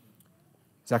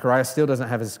 Zechariah still doesn't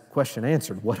have his question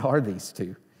answered. What are these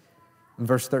 2? In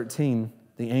verse 13,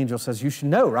 the angel says, you should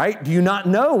know, right? Do you not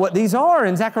know what these are?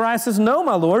 And Zechariah says, no,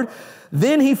 my Lord.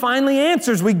 Then he finally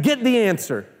answers. We get the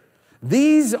answer.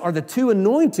 These are the 2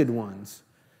 anointed ones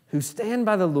who stand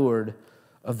by the Lord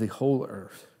of the whole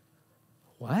earth.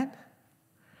 What?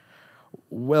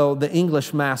 Well, the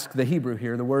English mask the Hebrew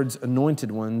here. The words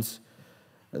anointed ones,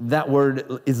 that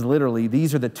word is literally,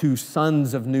 these are the 2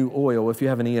 sons of new oil. If you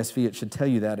have an ESV, it should tell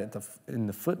you that in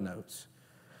the footnotes.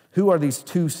 Who are these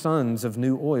 2 sons of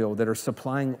new oil that are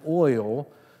supplying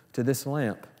oil to this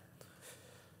lamp?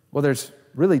 Well, there's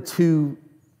really 2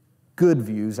 good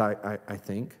views, I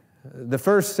think. The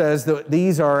first says that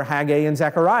these are Haggai and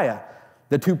Zechariah,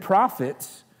 the 2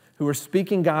 prophets who are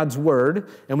speaking God's word,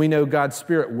 and we know God's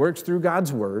Spirit works through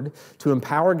God's word to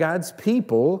empower God's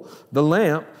people, the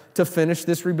lamp, to finish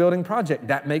this rebuilding project.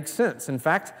 That makes sense. In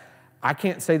fact, I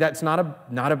can't say that's not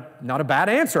a bad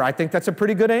answer. I think that's a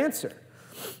pretty good answer.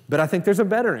 But I think there's a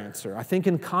better answer. I think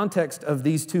in context of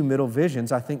these 2 middle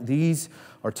visions, I think these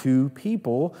are 2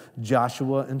 people,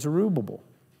 Joshua and Zerubbabel,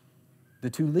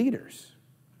 the 2 leaders,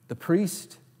 the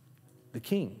priest, the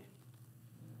king.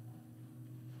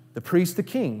 The priest, the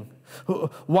king.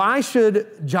 Why should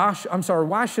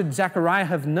Zechariah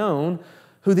have known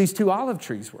who these 2 olive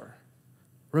trees were?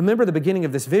 Remember the beginning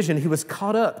of this vision, he was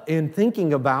caught up in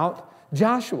thinking about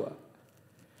Joshua.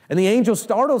 And the angel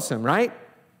startles him, right?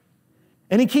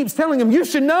 And he keeps telling him, you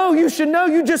should know, you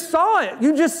just saw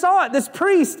it, this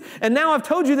priest. And now I've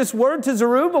told you this word to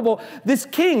Zerubbabel, this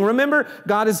king. Remember,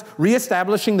 God is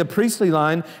reestablishing the priestly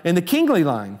line and the kingly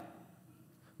line.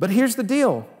 But here's the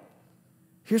deal.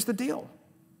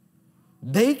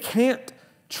 They can't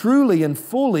truly and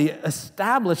fully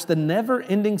establish the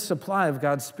never-ending supply of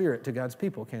God's Spirit to God's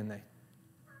people, can they?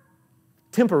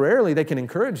 Temporarily, they can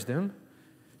encourage them.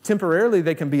 Temporarily,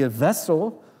 they can be a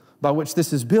vessel by which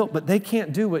this is built, but they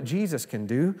can't do what Jesus can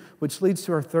do, which leads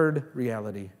to our third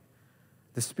reality.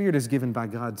 The Spirit is given by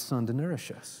God's Son to nourish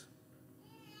us.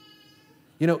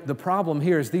 You know, the problem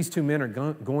here is these 2 men are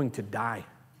going to die.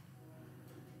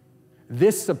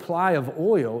 This supply of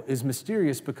oil is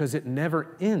mysterious because it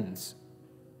never ends.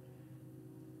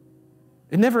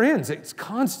 It never ends. It's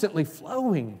constantly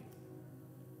flowing.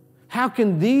 How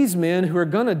can these men who are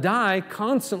going to die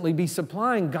constantly be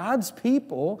supplying God's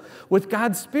people with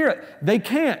God's Spirit? They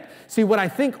can't. See, what I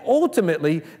think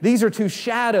ultimately, these are 2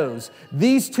 shadows.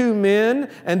 These 2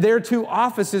 men and their 2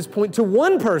 offices point to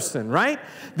one person, right?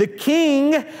 The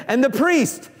king and the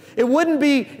priest. It wouldn't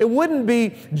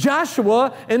be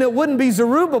Joshua, and it wouldn't be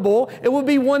Zerubbabel. It would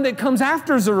be one that comes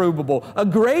after Zerubbabel, a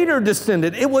greater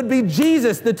descendant. It would be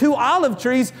Jesus. The two olive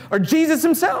trees are Jesus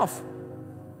himself.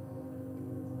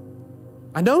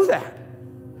 I know that.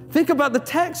 Think about the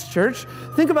text, church.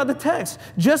 Think about the text.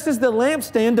 Just as the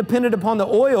lampstand depended upon the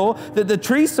oil that the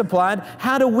tree supplied,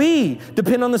 how do we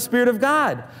depend on the Spirit of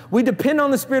God? We depend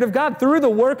on the Spirit of God through the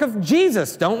work of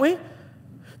Jesus, don't we?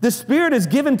 The Spirit is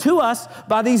given to us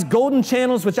by these golden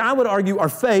channels, which I would argue are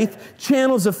faith,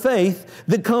 channels of faith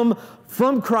that come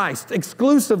from Christ,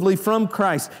 exclusively from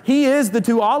Christ. He is the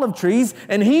two olive trees,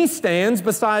 and He stands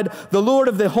beside the Lord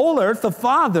of the whole earth, the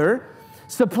Father,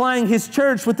 supplying His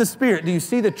church with the Spirit. Do you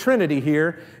see the Trinity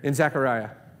here in Zechariah?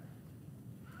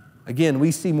 Again,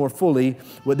 we see more fully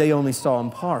what they only saw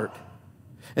in part.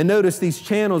 And notice these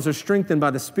channels are strengthened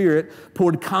by the Spirit,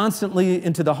 poured constantly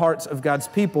into the hearts of God's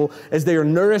people as they are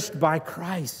nourished by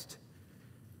Christ.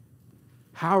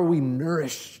 How are we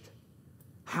nourished?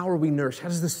 How are we nourished? How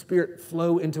does the Spirit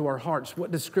flow into our hearts?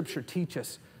 What does Scripture teach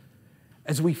us?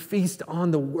 As we feast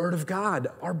on the Word of God,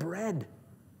 our bread.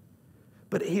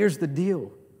 But here's the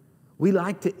deal. We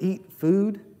like to eat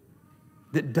food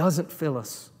that doesn't fill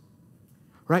us,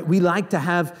 right? We like to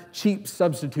have cheap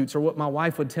substitutes, or what my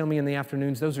wife would tell me in the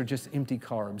afternoons, those are just empty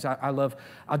carbs.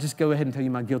 I'll just go ahead and tell you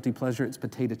my guilty pleasure. It's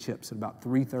potato chips at about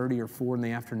 3:30 or 4 in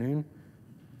the afternoon.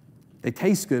 They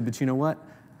taste good, but you know what?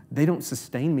 They don't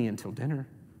sustain me until dinner.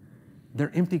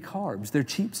 They're empty carbs. They're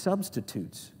cheap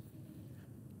substitutes.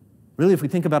 Really, if we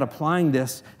think about applying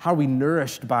this, how are we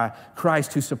nourished by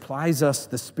Christ who supplies us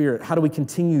the Spirit? How do we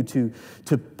continue to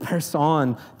press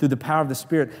on through the power of the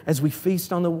Spirit as we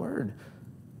feast on the Word?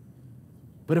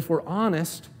 But if we're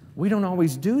honest, we don't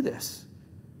always do this.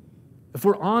 If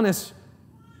we're honest,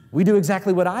 we do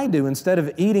exactly what I do. Instead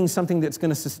of eating something that's going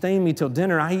to sustain me till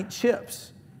dinner, I eat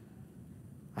chips.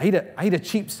 I eat a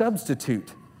cheap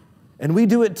substitute. And we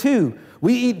do it too.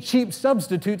 We eat cheap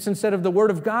substitutes instead of the Word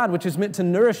of God, which is meant to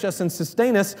nourish us and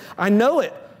sustain us. I know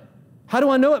it. How do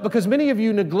I know it? Because many of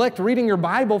you neglect reading your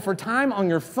Bible for time on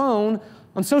your phone,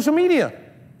 on social media.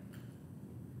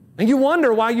 And you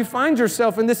wonder why you find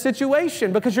yourself in this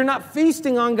situation, because you're not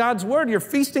feasting on God's Word. You're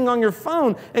feasting on your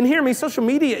phone. And hear me, social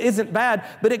media isn't bad,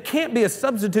 but it can't be a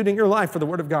substitute in your life for the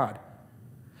Word of God.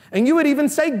 And you would even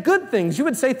say good things. You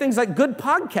would say things like good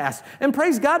podcasts. And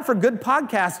praise God for good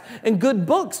podcasts and good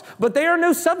books. But they are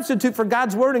no substitute for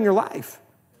God's Word in your life.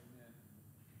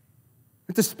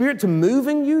 With the Spirit to move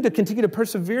in you, to continue to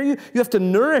persevere you, you have to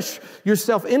nourish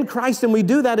yourself in Christ. And we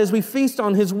do that as we feast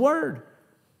on His Word.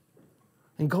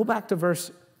 And go back to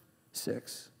verse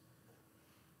 6.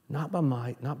 Not by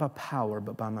might, not by power,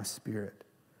 but by my Spirit,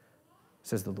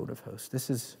 says the Lord of hosts. This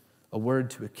is a word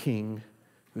to a king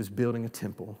who's building a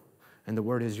temple. And the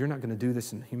word is, you're not going to do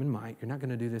this in human might. You're not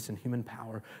going to do this in human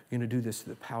power. You're going to do this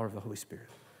through the power of the Holy Spirit.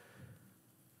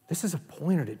 This is a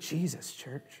pointer to Jesus,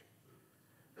 church,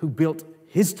 who built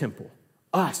His temple,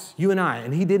 us, you and I.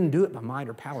 And He didn't do it by might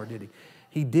or power, did He?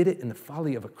 He did it in the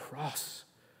folly of a cross.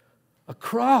 A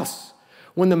cross.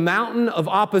 When the mountain of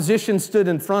opposition stood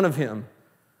in front of Him,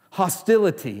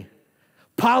 hostility,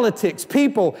 politics,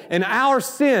 people, and our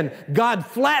sin, God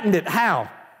flattened it.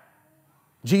 How?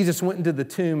 Jesus went into the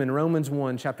tomb, and Romans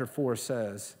 1, chapter 4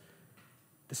 says,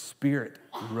 the Spirit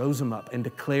rose Him up and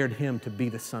declared Him to be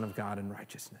the Son of God in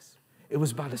righteousness. It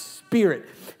was by the Spirit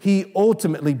He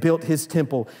ultimately built His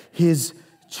temple, His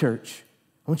church.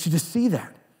 I want you to see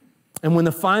that. And when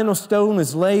the final stone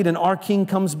is laid and our King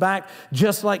comes back,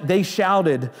 just like they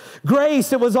shouted,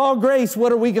 grace, it was all grace.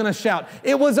 What are we going to shout?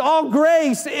 It was all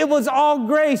grace. It was all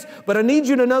grace. But I need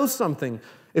you to know something.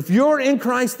 If you're in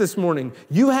Christ this morning,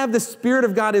 you have the Spirit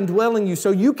of God indwelling you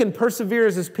so you can persevere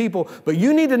as His people. But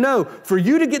you need to know, for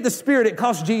you to get the Spirit, it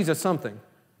cost Jesus something.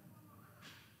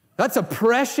 That's a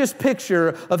precious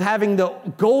picture of having the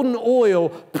golden oil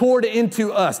poured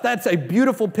into us. That's a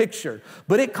beautiful picture.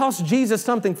 But it cost Jesus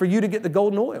something for you to get the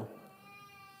golden oil.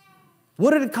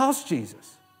 What did it cost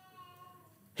Jesus?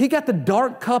 He got the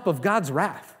dark cup of God's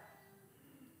wrath.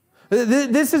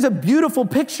 This is a beautiful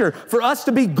picture for us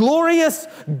to be glorious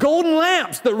golden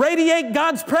lamps that radiate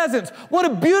God's presence. What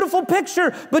a beautiful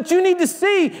picture. But you need to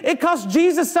see, it cost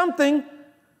Jesus something.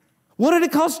 What did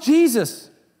it cost Jesus?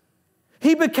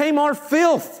 He became our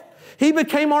filth. He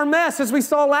became our mess, as we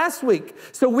saw last week,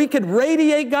 so we could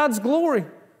radiate God's glory.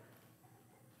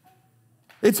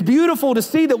 It's beautiful to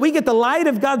see that we get the light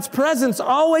of God's presence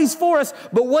always for us.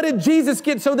 But what did Jesus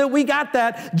get so that we got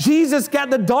that? Jesus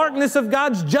got the darkness of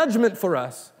God's judgment for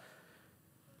us.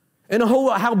 And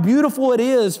how beautiful it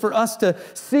is for us to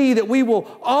see that we will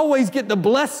always get the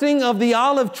blessing of the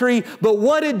olive tree. But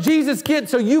what did Jesus get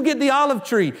so you get the olive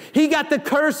tree? He got the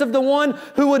curse of the one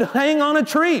who would hang on a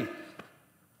tree.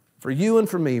 For you and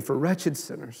for me, for wretched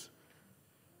sinners.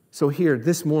 So here,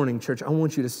 this morning, church, I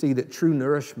want you to see that true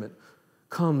nourishment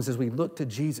comes as we look to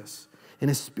Jesus. And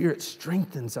His Spirit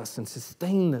strengthens us and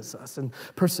sustains us and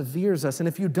perseveres us. And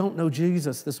if you don't know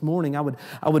Jesus this morning, I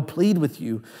would plead with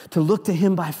you to look to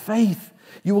Him by faith.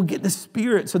 You will get the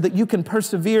Spirit so that you can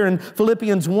persevere. And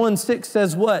Philippians 1:6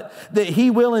 says what? That He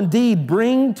will indeed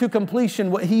bring to completion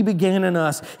what He began in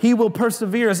us. He will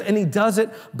persevere us, and He does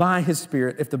it by His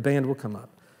Spirit. If the band will come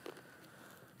up.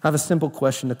 I have a simple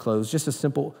question to close, just a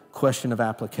simple question of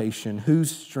application. Whose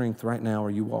strength right now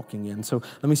are you walking in? So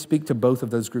let me speak to both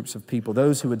of those groups of people.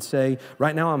 Those who would say,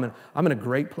 right now I'm in a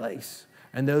great place.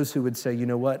 And those who would say, you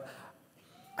know what?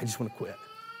 I just want to quit.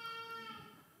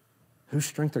 Whose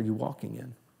strength are you walking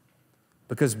in?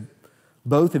 Because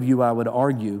both of you, I would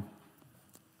argue,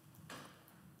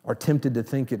 are tempted to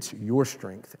think it's your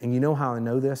strength. And you know how I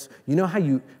know this? You know how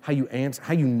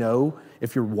you know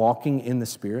if you're walking in the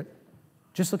Spirit?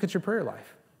 Just look at your prayer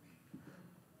life.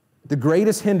 The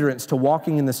greatest hindrance to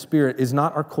walking in the Spirit is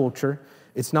not our culture,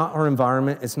 it's not our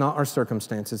environment, it's not our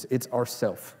circumstances, it's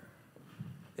ourself.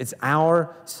 It's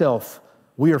ourself.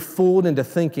 We are fooled into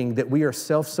thinking that we are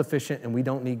self-sufficient and we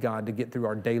don't need God to get through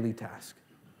our daily task.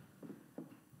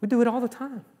 We do it all the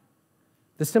time.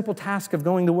 The simple task of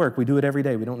going to work, we do it every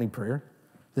day. We don't need prayer.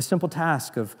 The simple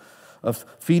task of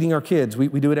feeding our kids,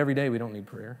 we do it every day. We don't need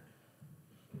prayer.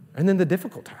 And then the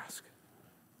difficult task.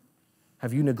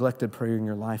 Have you neglected prayer in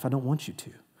your life? I don't want you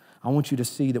to. I want you to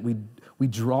see that we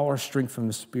draw our strength from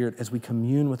the Spirit as we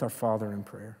commune with our Father in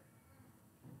prayer.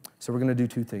 So we're going to do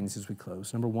two things as we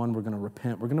close. Number one, we're going to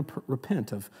repent. We're going to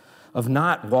repent of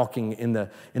not walking in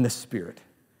the Spirit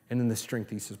and in the strength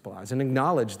He supplies, and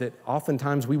acknowledge that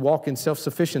oftentimes we walk in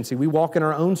self-sufficiency. We walk in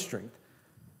our own strength.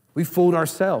 We fooled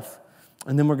ourselves.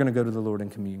 And then we're going to go to the Lord in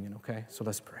communion, okay? So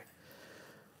let's pray.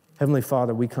 Heavenly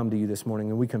Father, we come to you this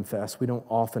morning and we confess we don't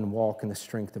often walk in the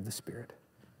strength of the Spirit.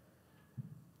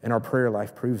 And our prayer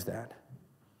life proves that.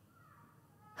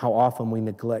 How often we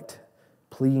neglect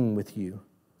pleading with you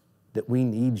that we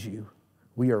need you.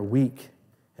 We are weak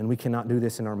and we cannot do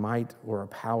this in our might or our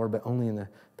power, but only in the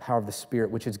power of the Spirit,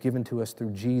 which is given to us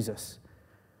through Jesus,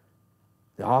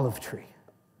 the olive tree.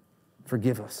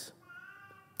 Forgive us.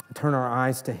 Turn our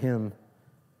eyes to Him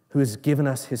who has given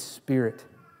us His Spirit,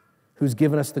 who's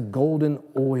given us the golden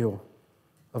oil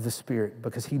of the Spirit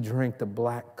because He drank the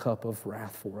black cup of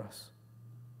wrath for us.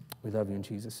 We love you in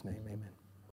Jesus' name, amen.